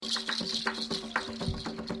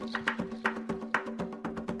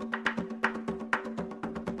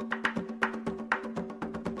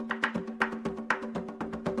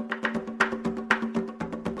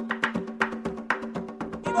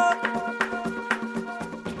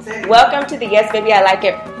Welcome to the Yes Baby I Like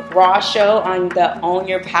It Raw show on the Own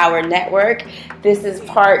Your Power Network. This is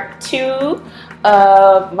part 2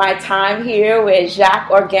 of my time here with Jacques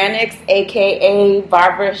Organics, aka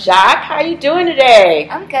Barbara Jacques. How are you doing today?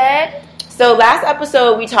 I'm good. So last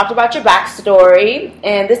episode we talked about your backstory,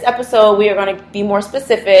 and this episode we are going to be more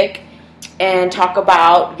specific and talk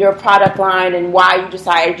about your product line and why you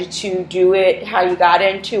decided to do it, how you got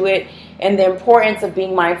into it, and the importance of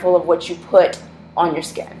being mindful of what you put on your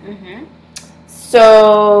skin. Mm-hmm.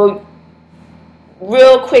 So,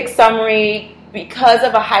 real quick summary, because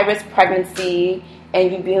of a high-risk pregnancy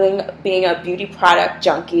and you being a beauty product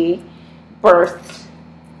junkie, birthed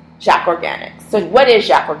Jacques Organics. So what is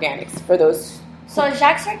Jacques Organics for those? So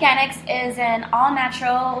Jacques Organics is an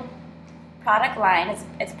all-natural product line.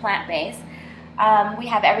 It's plant-based. We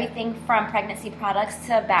have everything from pregnancy products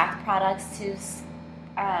to bath products to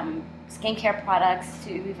skincare products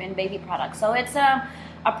to even baby products. So it's a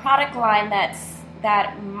product line that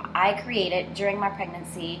I created during my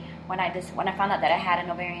pregnancy when I found out that I had an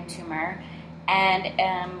ovarian tumor,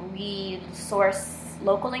 and we source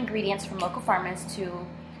local ingredients from local farmers to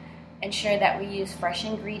ensure that we use fresh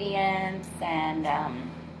ingredients and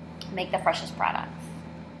make the freshest products.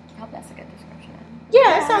 I hope that's a good description.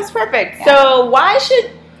 Yeah, that sounds perfect. Yeah. So why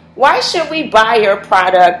should we buy your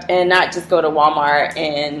product and not just go to Walmart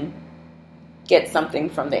and get something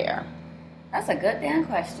from there? That's a good damn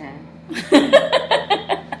question.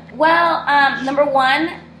 Well, number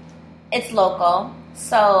one, it's local.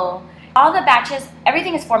 So all the batches,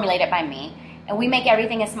 everything is formulated by me, and we make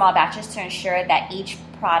everything in small batches to ensure that each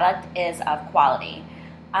product is of quality.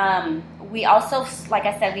 We also, like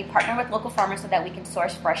I said, we partner with local farmers so that we can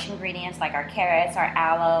source fresh ingredients like our carrots, our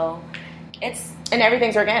aloe. And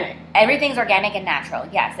everything's organic. Everything's organic and natural.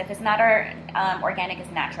 Yes, if it's not organic,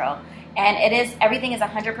 it's natural. And everything is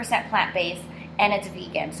 100% plant-based, and it's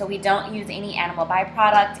vegan. So we don't use any animal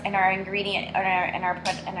byproduct in our ingredient, in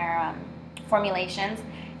our formulations,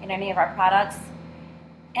 in any of our products.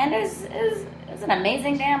 And it's an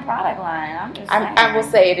amazing damn product line. I will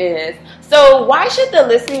say it is. So why should the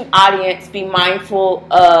listening audience be mindful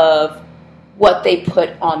of what they put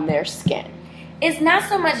on their skin? It's not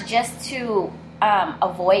so much just to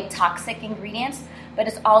avoid toxic ingredients, but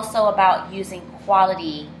it's also about using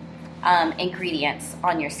quality ingredients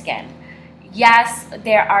on your skin. Yes,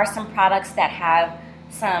 there are some products that have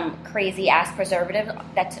some crazy ass preservative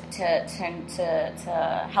that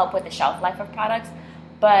to help with the shelf life of products,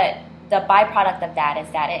 but the byproduct of that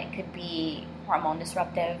is that it could be hormone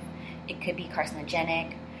disruptive, it could be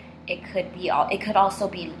carcinogenic, it could also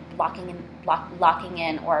be locking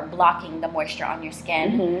in or blocking the moisture on your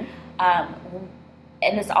skin. Mm-hmm.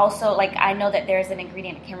 And it's also, like, I know that there's an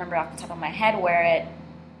ingredient, I can't remember off the top of my head, where it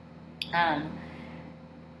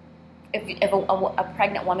if a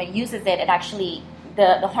pregnant woman uses it, it actually,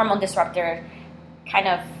 the hormone disruptor kind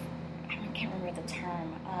of, I can't remember the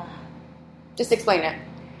term. Just explain it.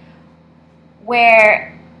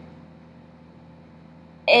 Where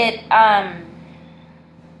it,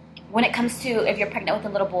 when it comes to, if you're pregnant with a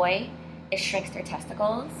little boy, it shrinks their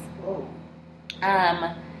testicles. Whoa.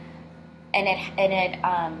 And it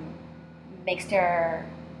makes their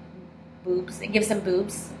boobs, it gives them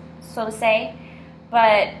boobs, so to say.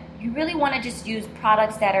 But you really want to just use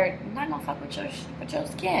products that are not going to fuck with your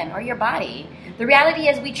skin or your body. The reality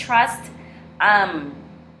is we trust,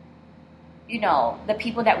 the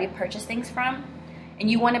people that we purchase things from, and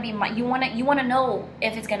you want to know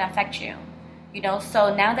if it's going to affect you.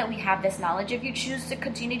 So now that we have this knowledge, if you choose to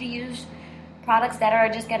continue to use products that are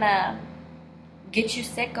just going to get you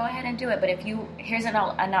sick, go ahead and do it. But here's a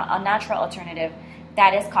natural alternative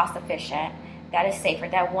that is cost efficient, that is safer,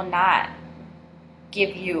 that will not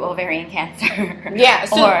give you ovarian cancer. Yeah.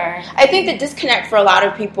 So I think the disconnect for a lot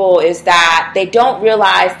of people is that they don't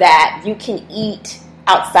realize that you can eat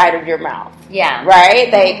outside of your mouth. Yeah. Right?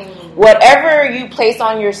 Like, whatever you place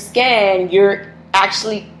on your skin, you're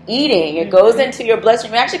actually eating. It goes into your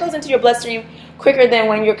bloodstream. It actually goes into your bloodstream quicker than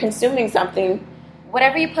when you're consuming something.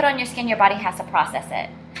 Whatever you put on your skin, your body has to process it.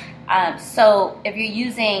 So if you're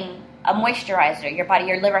using a moisturizer, your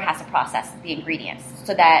liver has to process the ingredients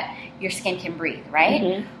so that your skin can breathe, right?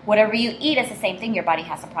 Mm-hmm. Whatever you eat is the same thing. Your body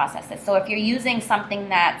has to process it. So if you're using something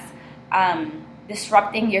that's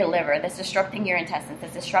disrupting your liver, that's disrupting your intestines,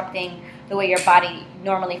 that's disrupting the way your body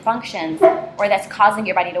normally functions, or that's causing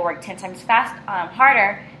your body to work 10 times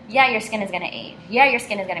harder, yeah, your skin is going to age. Yeah, your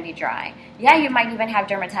skin is going to be dry. Yeah, you might even have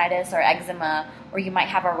dermatitis or eczema, or you might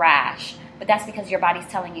have a rash. But that's because your body's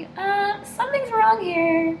telling you, something's wrong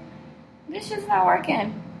here. This shit's not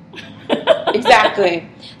working. Exactly.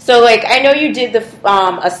 So, like, I know you did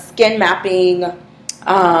a skin mapping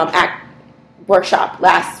workshop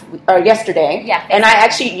yesterday. Yeah. And I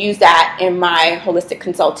actually use that in my holistic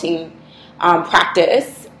consulting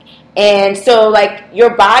practice. And so, like,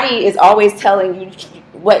 your body is always telling you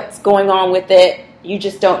what's going on with it. You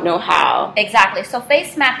just don't know how. Exactly. So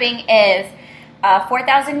face mapping is a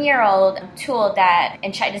 4,000-year-old tool that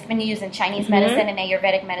has been used in Chinese medicine and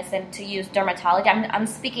Ayurvedic medicine to use dermatology. I'm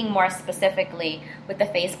speaking more specifically with the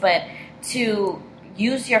face, but to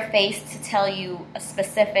use your face to tell you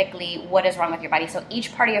specifically what is wrong with your body. So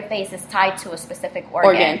each part of your face is tied to a specific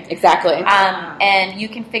organ. Exactly. And you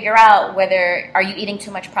can figure out whether are you eating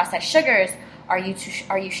too much processed sugars, are you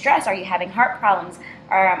stressed, are you having heart problems,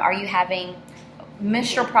 are you having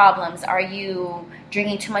menstrual problems, are you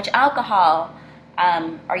drinking too much alcohol,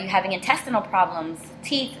 are you having intestinal problems,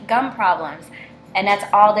 teeth, gum problems, and that's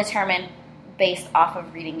all determined based off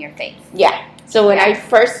of reading your face. Yeah. So when I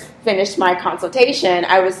first finished my consultation,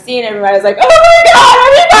 I was seeing everybody. I was like, "Oh my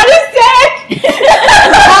God, everybody's sick!"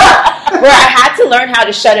 Where I had to learn how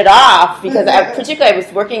to shut it off because, I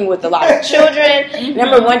was working with a lot of children. Mm-hmm.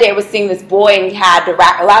 Remember, one day I was seeing this boy, and he had a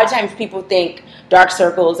lot of times people think dark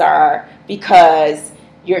circles are because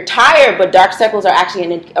you're tired, but dark circles are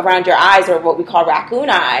actually around your eyes, or what we call raccoon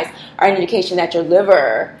eyes, are an indication that your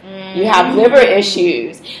liver, you have liver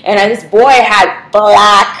issues. And this boy had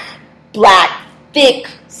black, thick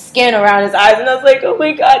skin around his eyes, and I was like, oh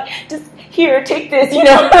my God, just here, take this,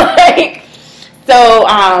 So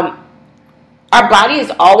our body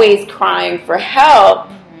is always crying for help,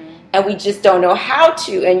 and we just don't know how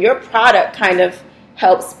to. And your product kind of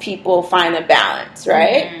helps people find the balance,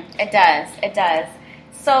 right? Mm-hmm. It does.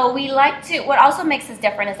 So what also makes us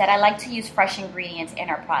different is that I like to use fresh ingredients in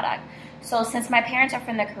our product. So since my parents are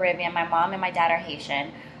from the Caribbean, my mom and my dad are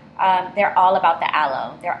Haitian, they're all about the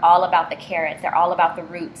aloe. They're all about the carrots. They're all about the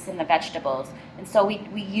roots and the vegetables. And so we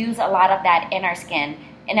use a lot of that in our skin,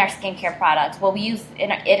 in our skincare products. Well, we use it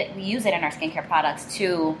in our skincare products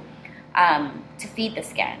to feed the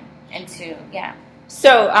skin and to, yeah.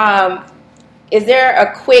 So is there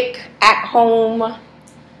a quick at-home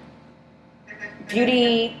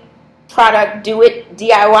beauty product,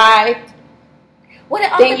 DIY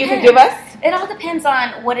thing you can give us? It all depends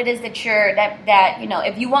on what it is that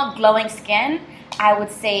if you want glowing skin, I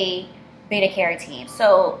would say beta carotene.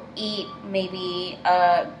 So eat maybe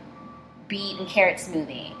a beet and carrot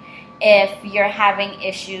smoothie. If you're having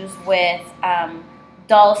issues with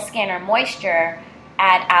dull skin or moisture,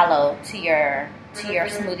 add aloe to your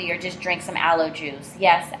smoothie, or just drink some aloe juice.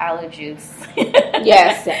 Yes, aloe juice.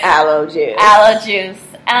 Yes, aloe juice. Aloe juice.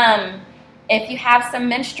 If you have some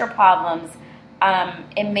menstrual problems,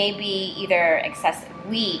 it may be either excessive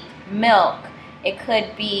wheat, milk. It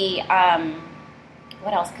could be,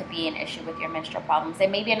 what else could be an issue with your menstrual problems? It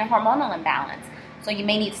may be a hormonal imbalance. So you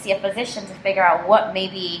may need to see a physician to figure out what may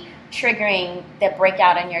be triggering the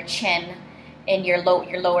breakout in your chin, in your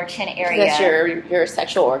lower chin area. That's your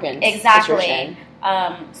sexual organs. Exactly.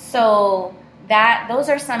 So those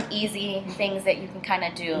are some easy things that you can kind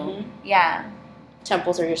of do. Mm-hmm. Yeah.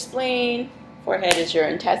 Temples are your spleen. Forehead is your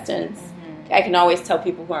intestines. Mm-hmm. I can always tell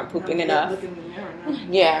people who aren't pooping enough. Look in the mirror now.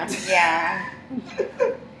 Yeah.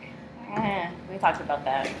 We talked about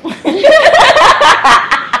that.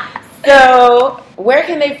 So, where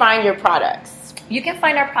can they find your products? You can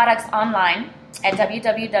find our products online at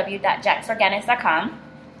www.jaxorganics.com.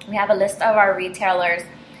 We have a list of our retailers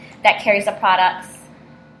that carries the products.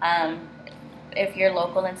 If you're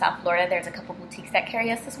local in South Florida, there's a couple boutiques that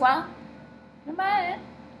carry us as well. About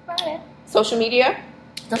it. Social media?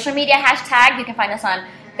 Social media hashtag. You can find us on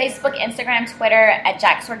Facebook, Instagram, Twitter at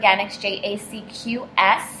Jax Organics,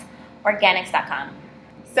 JACQS, organics.com.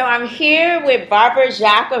 So I'm here with Barbara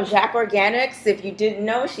Jacques of Jacques Organics. If you didn't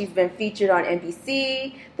know, she's been featured on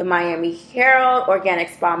NBC, the Miami Herald, Organic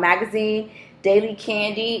Spa Magazine, Daily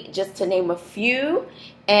Candy, just to name a few.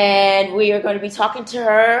 And we are going to be talking to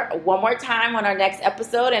her one more time on our next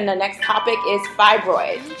episode, and the next topic is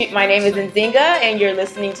fibroids. My name is Nzinga, and you're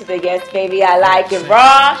listening to the Yes Baby I Like It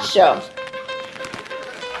Raw show.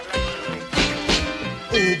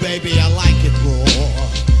 Ooh, baby, I like it raw.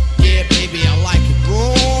 Yeah, baby, I like it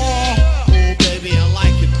raw. Ooh, baby, I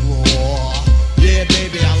like it raw. Yeah,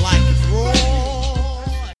 baby, I like it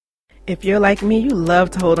raw. If you're like me, you love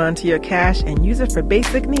to hold on to your cash and use it for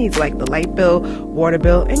basic needs like the light bill, water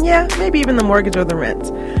bill, and maybe even the mortgage or the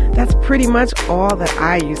rent. That's pretty much all that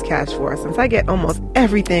I use cash for, since I get almost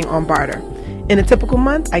everything on barter. In a typical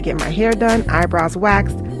month, I get my hair done, eyebrows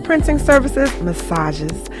waxed, printing services,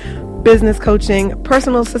 massages, business coaching,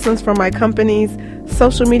 personal assistance for my companies,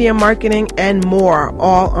 social media marketing, and more,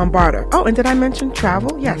 all on barter. Oh, and did I mention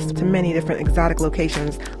travel? Yes, to many different exotic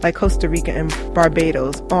locations like Costa Rica and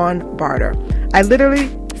Barbados on barter. I literally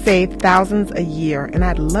save thousands a year, and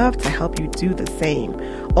I'd love to help you do the same.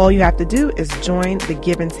 All you have to do is join the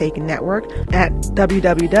Give and Take Network at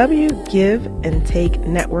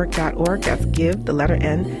www.giveandtakenetwork.org. That's give, the letter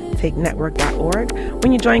N, takenetwork.org.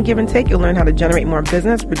 When you join Give and Take, you'll learn how to generate more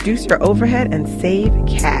business, reduce your overhead, and save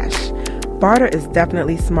cash. Barter is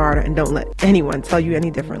definitely smarter, and don't let anyone tell you any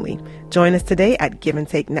differently. Join us today at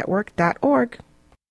giveandtakenetwork.org.